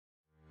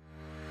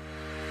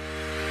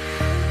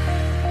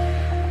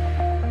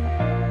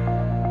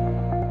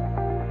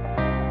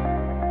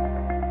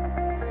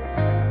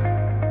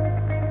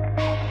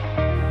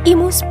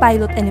Imus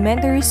Pilot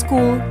Elementary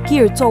School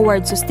geared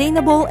toward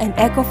sustainable and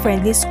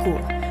eco-friendly school.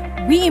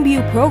 We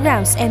imbue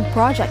programs and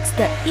projects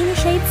that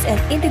initiates and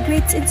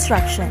integrates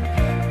instruction,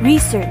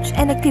 research,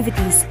 and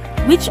activities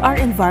which are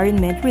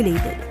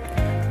environment-related.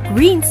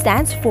 GREEN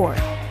stands for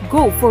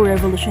Go for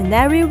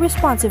Revolutionary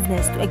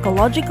Responsiveness to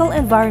Ecological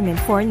Environment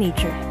for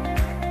Nature.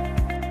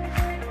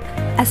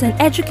 As an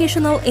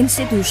educational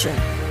institution,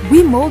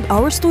 we mold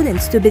our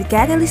students to be the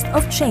catalyst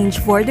of change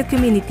for the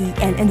community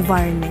and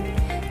environment.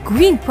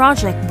 GREEN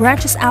Project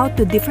branches out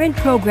to different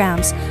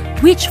programs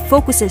which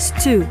focuses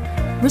to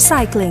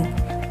recycling,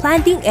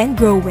 planting and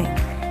growing,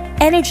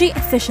 energy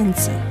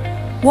efficiency,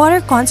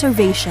 water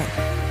conservation,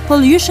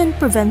 pollution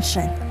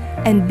prevention,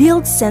 and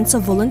build sense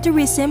of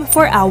volunteerism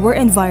for our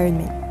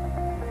environment.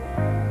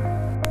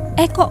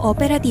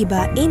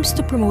 Eco-Operatiba aims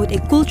to promote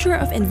a culture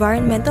of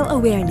environmental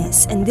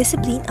awareness and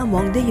discipline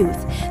among the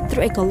youth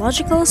through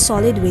ecological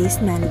solid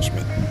waste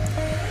management.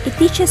 It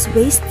teaches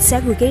waste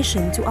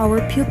segregation to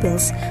our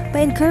pupils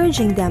by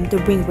encouraging them to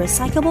bring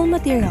recyclable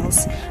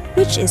materials,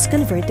 which is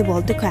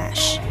convertible to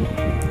cash.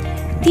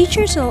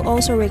 Teachers are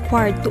also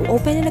required to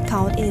open an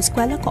account in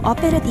Eskwela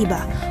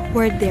Cooperativa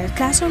where their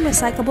classroom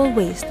recyclable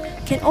waste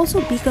can also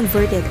be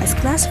converted as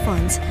class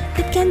funds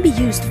that can be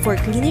used for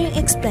cleaning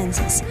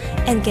expenses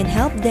and can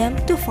help them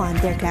to fund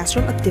their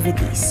classroom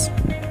activities.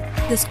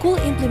 The school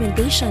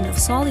implementation of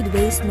solid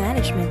waste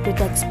management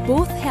protects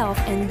both health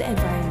and the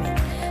environment.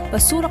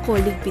 Basura Ko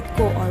Ligpit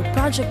Ko or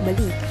Project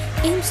Balik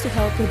aims to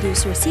help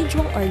reduce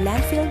residual or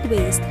landfill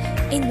waste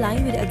in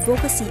line with the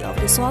advocacy of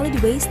the Solid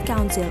Waste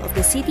Council of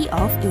the City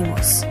of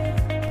Imus.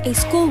 A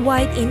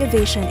school-wide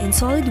innovation in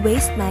solid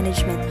waste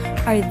management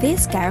are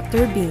these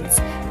character beans.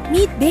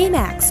 Meet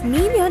Baymax,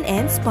 Minion,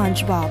 and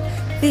SpongeBob.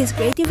 These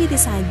creatively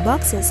designed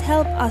boxes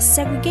help us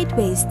segregate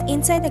waste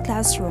inside the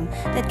classroom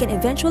that can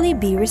eventually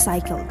be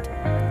recycled.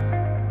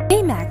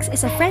 Baymax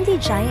is a friendly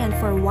giant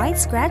for white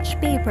scratch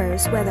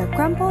papers, whether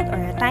crumpled or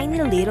a tiny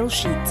little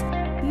sheet.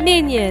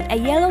 Minion, a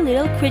yellow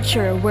little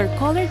creature where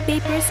colored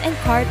papers and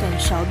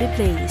cartons shall be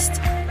placed.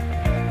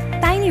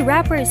 Tiny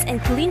wrappers and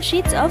clean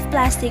sheets of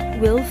plastic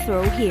will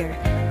throw here.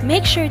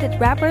 Make sure that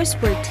wrappers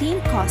were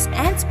clean cause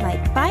ants might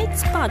bite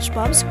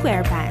SpongeBob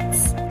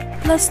SquarePants.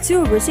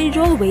 +2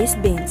 residual waste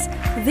bins.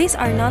 These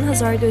are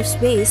non-hazardous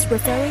waste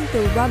referring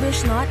to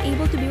rubbish not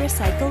able to be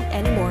recycled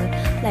anymore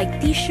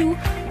like tissue,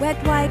 wet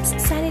wipes,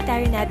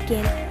 sanitary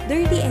napkin,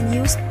 dirty and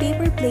used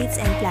paper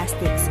plates and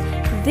plastics.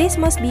 This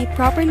must be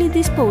properly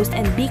disposed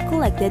and be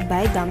collected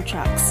by dump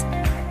trucks.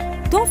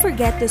 Don't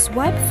forget to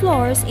swipe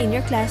floors in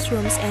your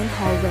classrooms and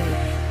hallway.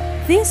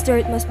 This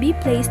dirt must be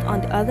placed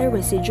on the other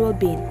residual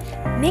bin.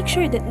 Make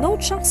sure that no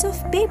chunks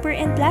of paper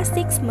and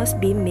plastics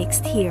must be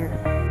mixed here.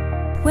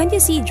 When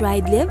you see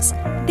dried leaves,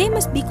 they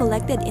must be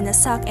collected in a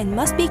sack and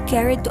must be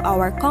carried to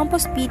our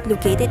compost pit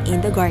located in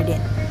the garden.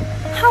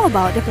 How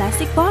about the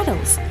plastic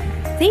bottles?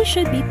 They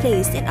should be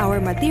placed in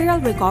our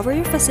Material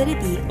Recovery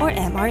Facility or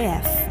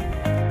MRF.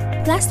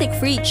 Plastic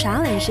Free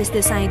Challenge is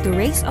designed to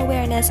raise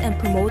awareness and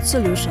promote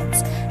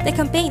solutions. The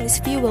campaign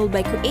is fueled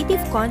by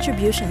creative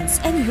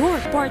contributions and your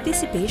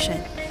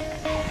participation.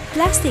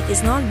 Plastic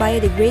is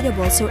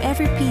non-biodegradable, so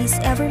every piece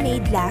ever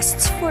made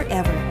lasts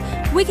forever.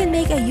 We can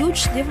make a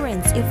huge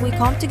difference if we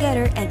come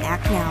together and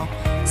act now.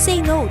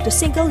 Say no to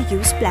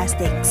single-use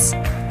plastics.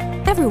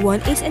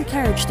 Everyone is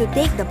encouraged to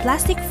take the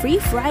Plastic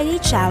Free Friday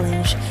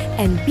Challenge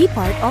and be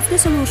part of the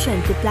solution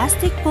to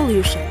plastic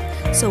pollution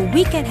so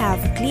we can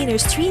have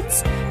cleaner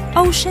streets,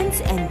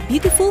 oceans, and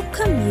beautiful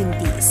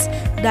communities.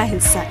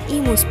 Dahil sa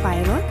Imus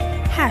Pilot,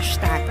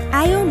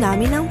 #Ayaw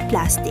Namin ng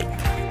Plastic.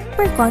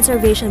 Paper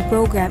conservation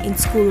program in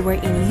school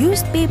wherein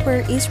used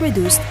paper is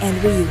reduced and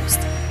reused.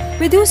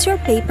 Reduce your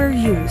paper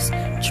use.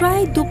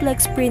 Try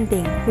duplex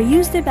printing.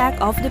 Reuse the back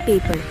of the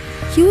paper.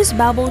 Use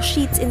bubble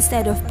sheets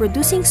instead of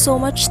producing so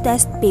much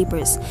test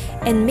papers.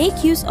 And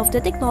make use of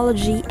the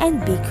technology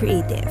and be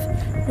creative.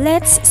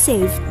 Let's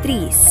save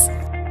trees.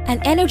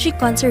 An energy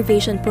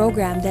conservation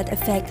program that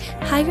affect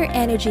higher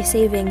energy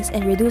savings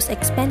and reduce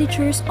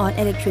expenditures on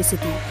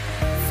electricity.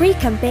 Free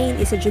campaign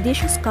is a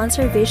judicious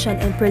conservation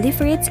and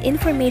proliferates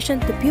information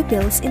to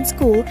pupils in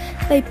school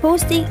by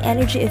posting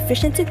energy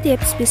efficiency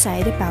tips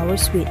beside the power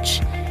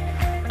switch.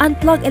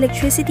 Unplug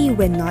electricity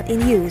when not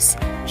in use.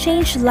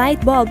 Change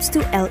light bulbs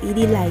to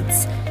LED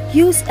lights.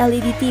 Use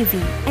LED TV.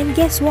 And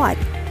guess what?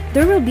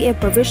 There will be a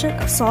provision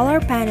of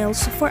solar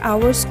panels for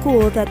our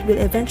school that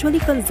will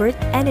eventually convert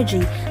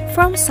energy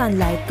from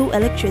sunlight to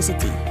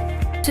electricity.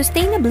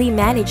 Sustainably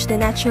manage the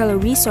natural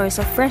resource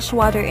of fresh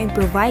water and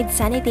provide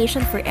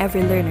sanitation for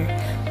every learner.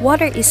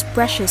 Water is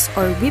Precious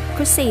or WIP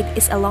Crusade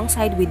is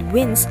alongside with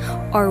WINS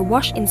or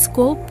Wash in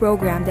School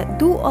program that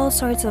do all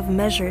sorts of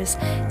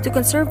measures to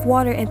conserve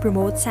water and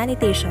promote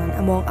sanitation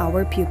among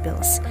our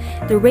pupils.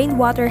 The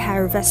rainwater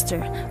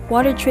harvester,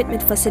 water treatment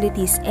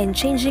facilities, and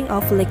changing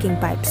of leaking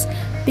pipes.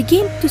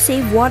 Begin to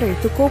save water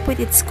to cope with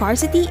its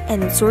scarcity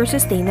and ensure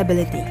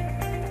sustainability.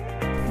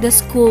 The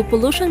school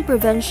pollution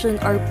prevention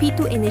or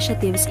P2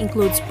 initiatives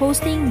includes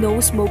posting no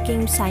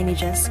smoking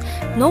signages,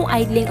 no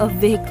idling of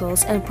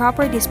vehicles, and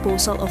proper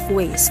disposal of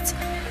waste.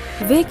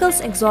 Vehicles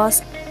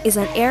exhaust is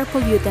an air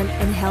pollutant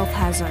and health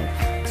hazard.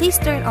 Please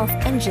turn off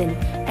engine,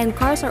 and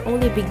cars are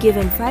only be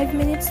given 5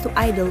 minutes to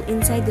idle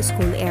inside the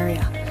school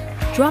area.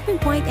 Dropping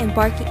point and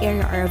parking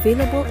area are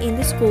available in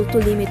the school to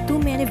limit too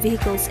many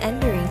vehicles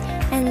entering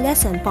and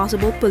lessen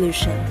possible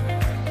pollution.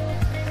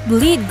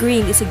 Bleed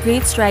Green is a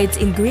great strides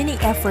in greening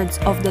efforts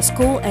of the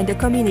school and the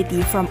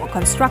community from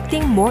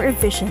constructing more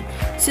efficient,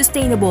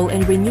 sustainable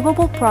and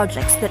renewable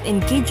projects that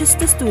engages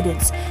the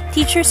students,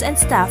 teachers and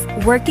staff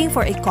working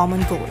for a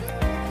common goal.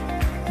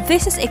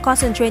 This is a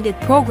concentrated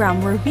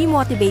program where we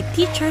motivate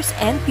teachers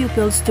and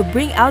pupils to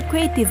bring out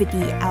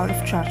creativity out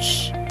of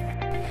trash.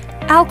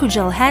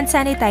 Ecological hand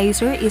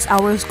sanitizer is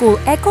our school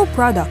eco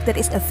product that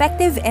is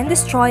effective in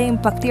destroying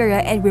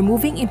bacteria and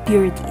removing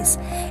impurities.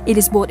 It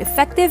is both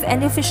effective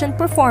and efficient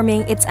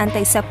performing its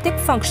antiseptic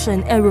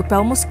function and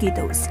repel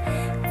mosquitoes.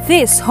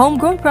 These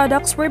homegrown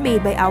products were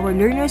made by our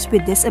learners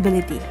with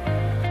disability.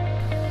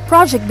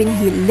 Project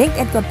Binhi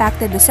linked and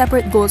compacted the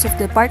separate goals of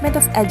the Department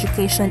of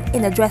Education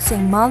in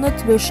addressing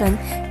malnutrition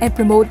and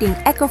promoting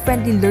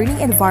eco-friendly learning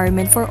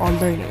environment for all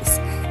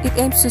learners. It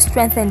aims to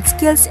strengthen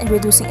skills in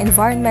reducing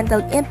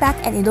environmental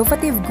impact and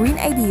innovative green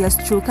ideas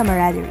through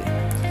camaraderie.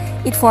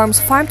 It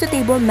forms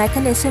farm-to-table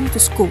mechanism to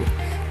school.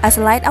 As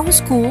a lighthouse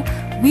school,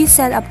 we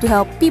set up to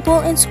help people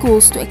in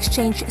schools to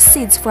exchange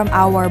seeds from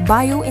our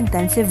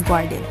bio-intensive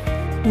garden.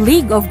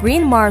 League of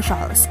Green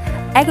Marshals,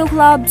 eco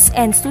clubs,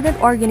 and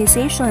student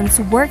organizations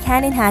work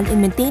hand-in-hand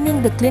in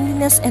maintaining the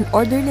cleanliness and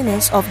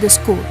orderliness of the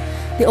school.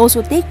 They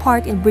also take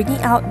part in bringing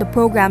out the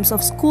programs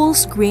of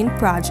school's green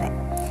project.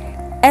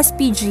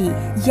 SPG,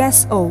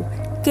 YesO,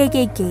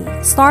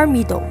 KKK, Star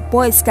Mito,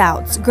 Boy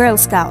Scouts, Girl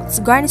Scouts,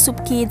 Garni Soup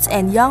Kids,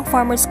 and Young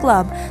Farmers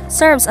Club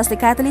serves as the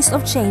catalyst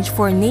of change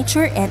for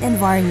nature and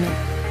environment.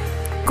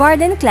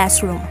 Garden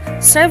Classroom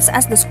serves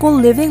as the school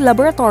living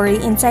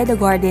laboratory inside the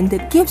garden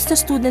that gives the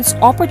students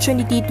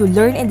opportunity to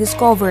learn and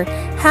discover,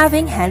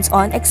 having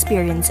hands-on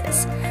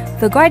experiences.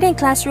 The Garden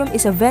Classroom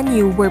is a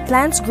venue where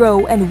plants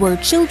grow and where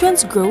children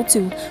grow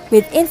too,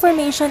 with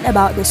information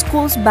about the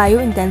school's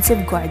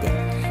bio-intensive garden.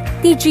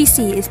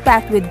 TGC is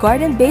packed with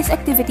garden-based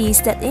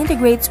activities that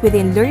integrates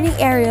within learning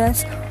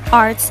areas,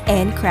 arts,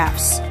 and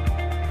crafts.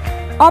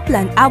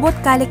 Oplan Abot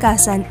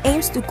Kalikasan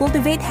aims to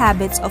cultivate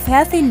habits of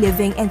healthy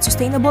living and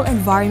sustainable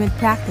environment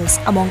practice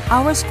among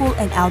our school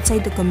and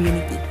outside the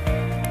community.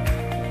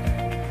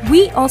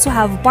 We also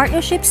have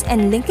partnerships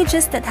and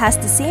linkages that has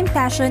the same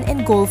passion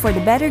and goal for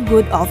the better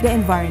good of the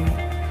environment.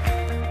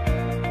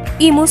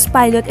 Imus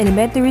Pilot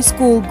Elementary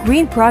School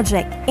Green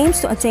Project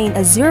aims to attain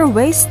a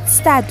zero-waste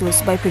status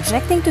by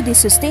projecting to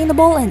this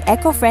sustainable and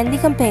eco-friendly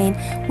campaign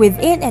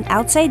within and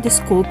outside the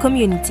school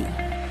community.